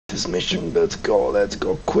This mission, let's go,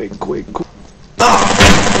 quick.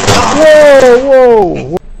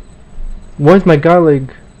 Whoa! Where's my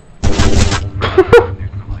garlic?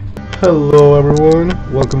 Hello everyone,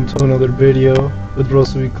 welcome to another video with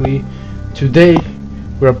Rose Weekly. Today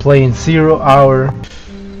we're playing 0 Hour.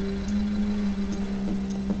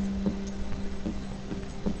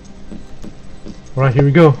 Alright, here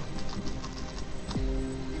we go.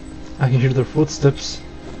 I can hear their footsteps.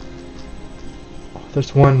 Oh,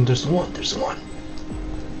 there's one. There's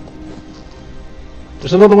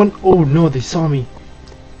another one. Oh no, they saw me.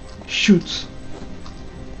 Shoot.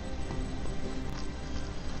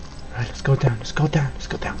 Alright, let's go down.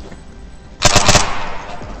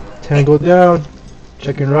 Tango down.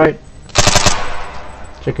 Checking right.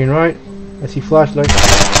 I see flashlight.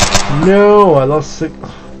 No, I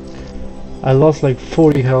lost like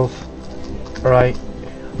 40 health. Alright,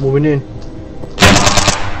 moving in.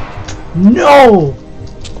 No!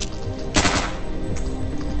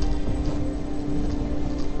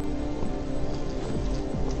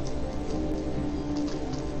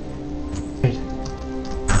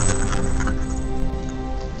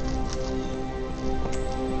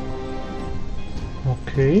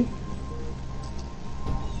 Okay.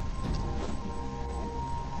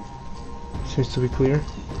 Seems to be clear.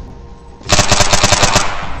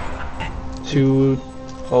 2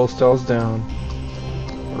 hostiles down.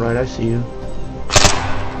 Right, I see you.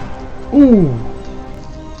 Ooh!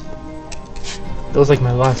 That was like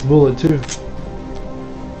my last bullet too.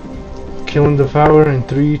 Killing the Devourer in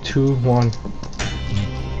 3, 2, 1.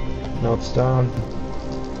 Now it's down.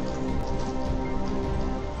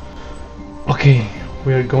 Okay,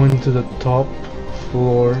 we are going to the top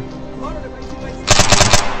floor.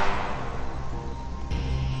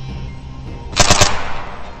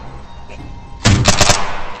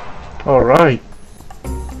 Alright.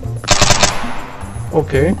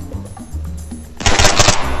 Okay.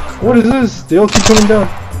 What is this? They all keep coming down.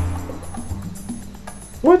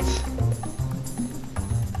 What?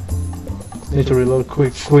 Need to reload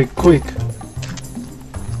quick.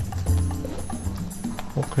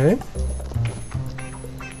 Okay.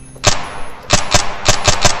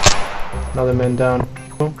 Another man down.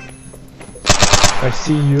 I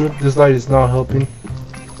see you. This light is not helping.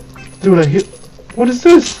 Dude, I hit. What is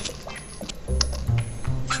this?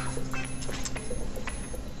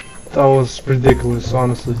 That was ridiculous,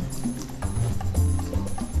 honestly.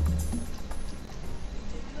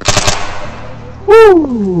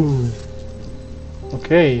 Woo!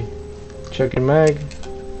 Okay. Checking mag.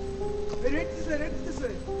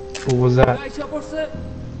 Who was that?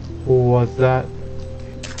 Who was that?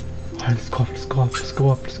 Alright, let's go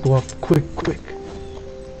up. Quick.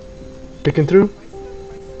 Picking through.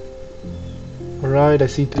 Alright, I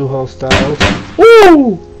see 2 hostiles.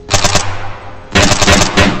 Woo!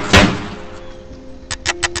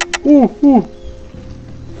 Ooh.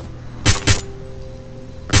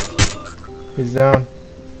 He's down.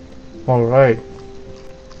 Alright.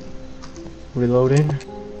 Reloading.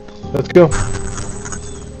 Let's go.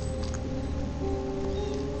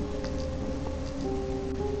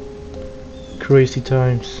 Crazy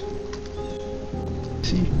times.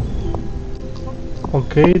 See.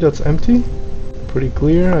 Okay, that's empty. Pretty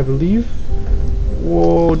clear, I believe.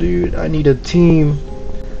 Whoa, dude, I need a team.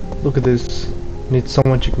 Look at this. Need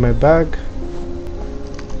someone check my bag.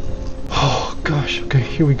 Oh gosh, okay,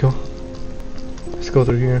 here we go. Let's go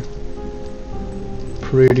through here.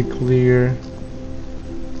 Pretty clear.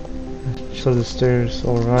 Just the stairs,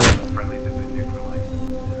 alright.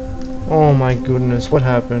 Oh my goodness, what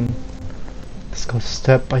happened? Let's go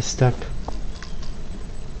step by step.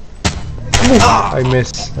 I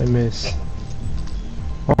miss.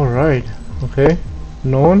 Alright, okay.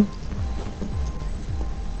 No one?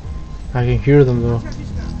 I can hear them though.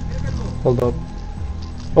 Hold up.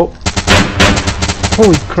 Oh!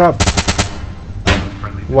 Holy crap!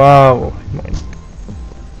 Wow!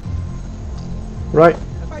 Right.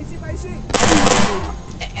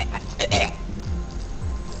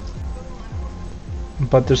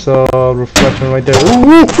 But there's a reflection right there.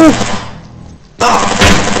 Ooh,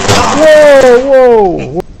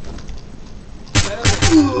 Whoa!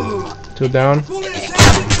 2 down.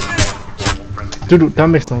 Dude, that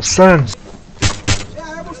makes no sense.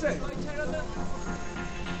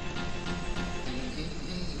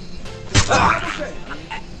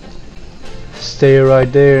 Stay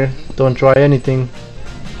right there. Don't try anything.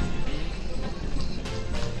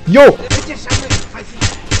 Yo!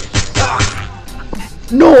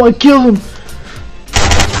 No, I killed him.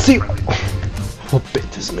 See. Oh,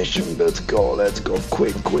 bit this mission. Let's go.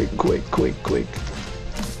 Quick.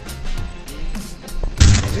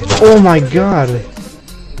 Oh my god.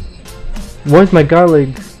 Why's my guy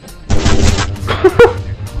like?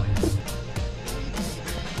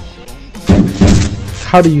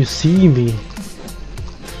 How do you see me?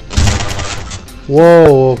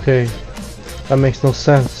 Whoa, okay. That makes no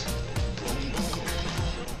sense.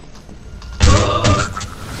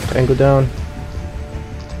 Tango down.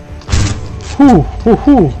 Hoo hoo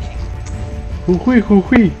hoo. Hoo hui hoo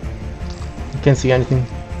hui. You can't see anything.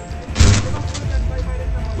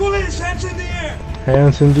 Police, hands in the air!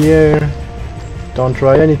 Hands in the air. Don't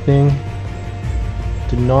try anything.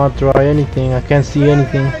 Do not try anything. I can't see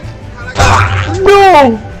anything.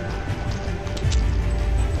 No!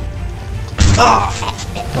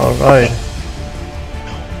 Alright.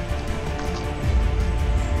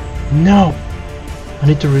 No! I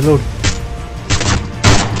need to reload.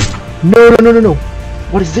 No, no, no, no, no!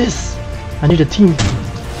 What is this? I need a team.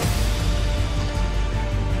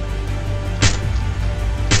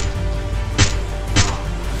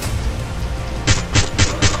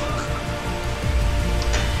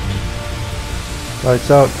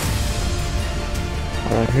 Lights out.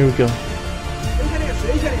 Alright, here we go.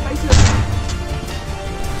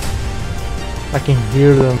 I can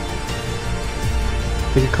hear them.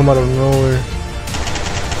 They can come out of nowhere.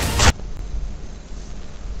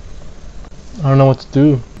 I don't know what to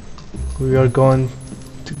do. We are going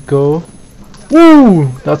to go.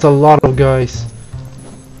 Woo! That's a lot of guys.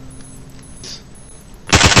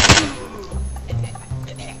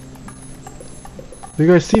 Do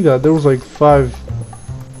you guys see that? There was like 5.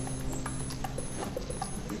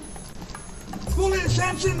 Police,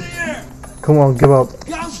 hands in the air! Come on, give up.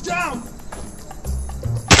 Guns down!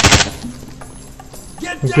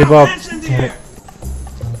 Get Give down, up. hands in the air!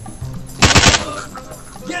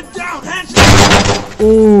 Get down, hands in the air!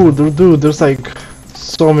 Ooh, dude, there's like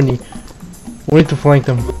so many. We need to flank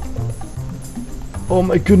them. Oh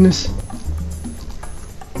my goodness.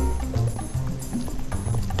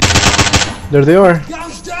 There they are.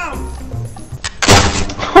 Guns down!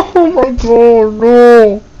 Oh my god,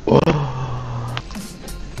 no!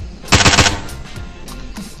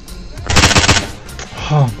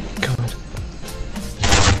 Oh my god.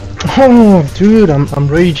 Oh dude, I'm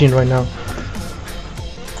raging right now.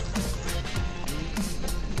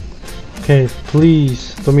 Okay,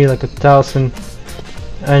 please throw me like 1,000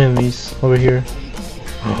 enemies over here.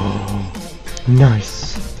 Oh,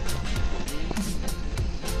 nice.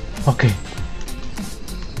 Okay.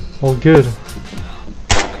 All good.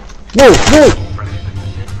 Whoa, whoa!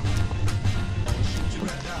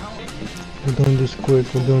 We're doing this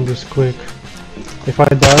quick, we're doing this quick. If I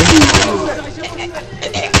die...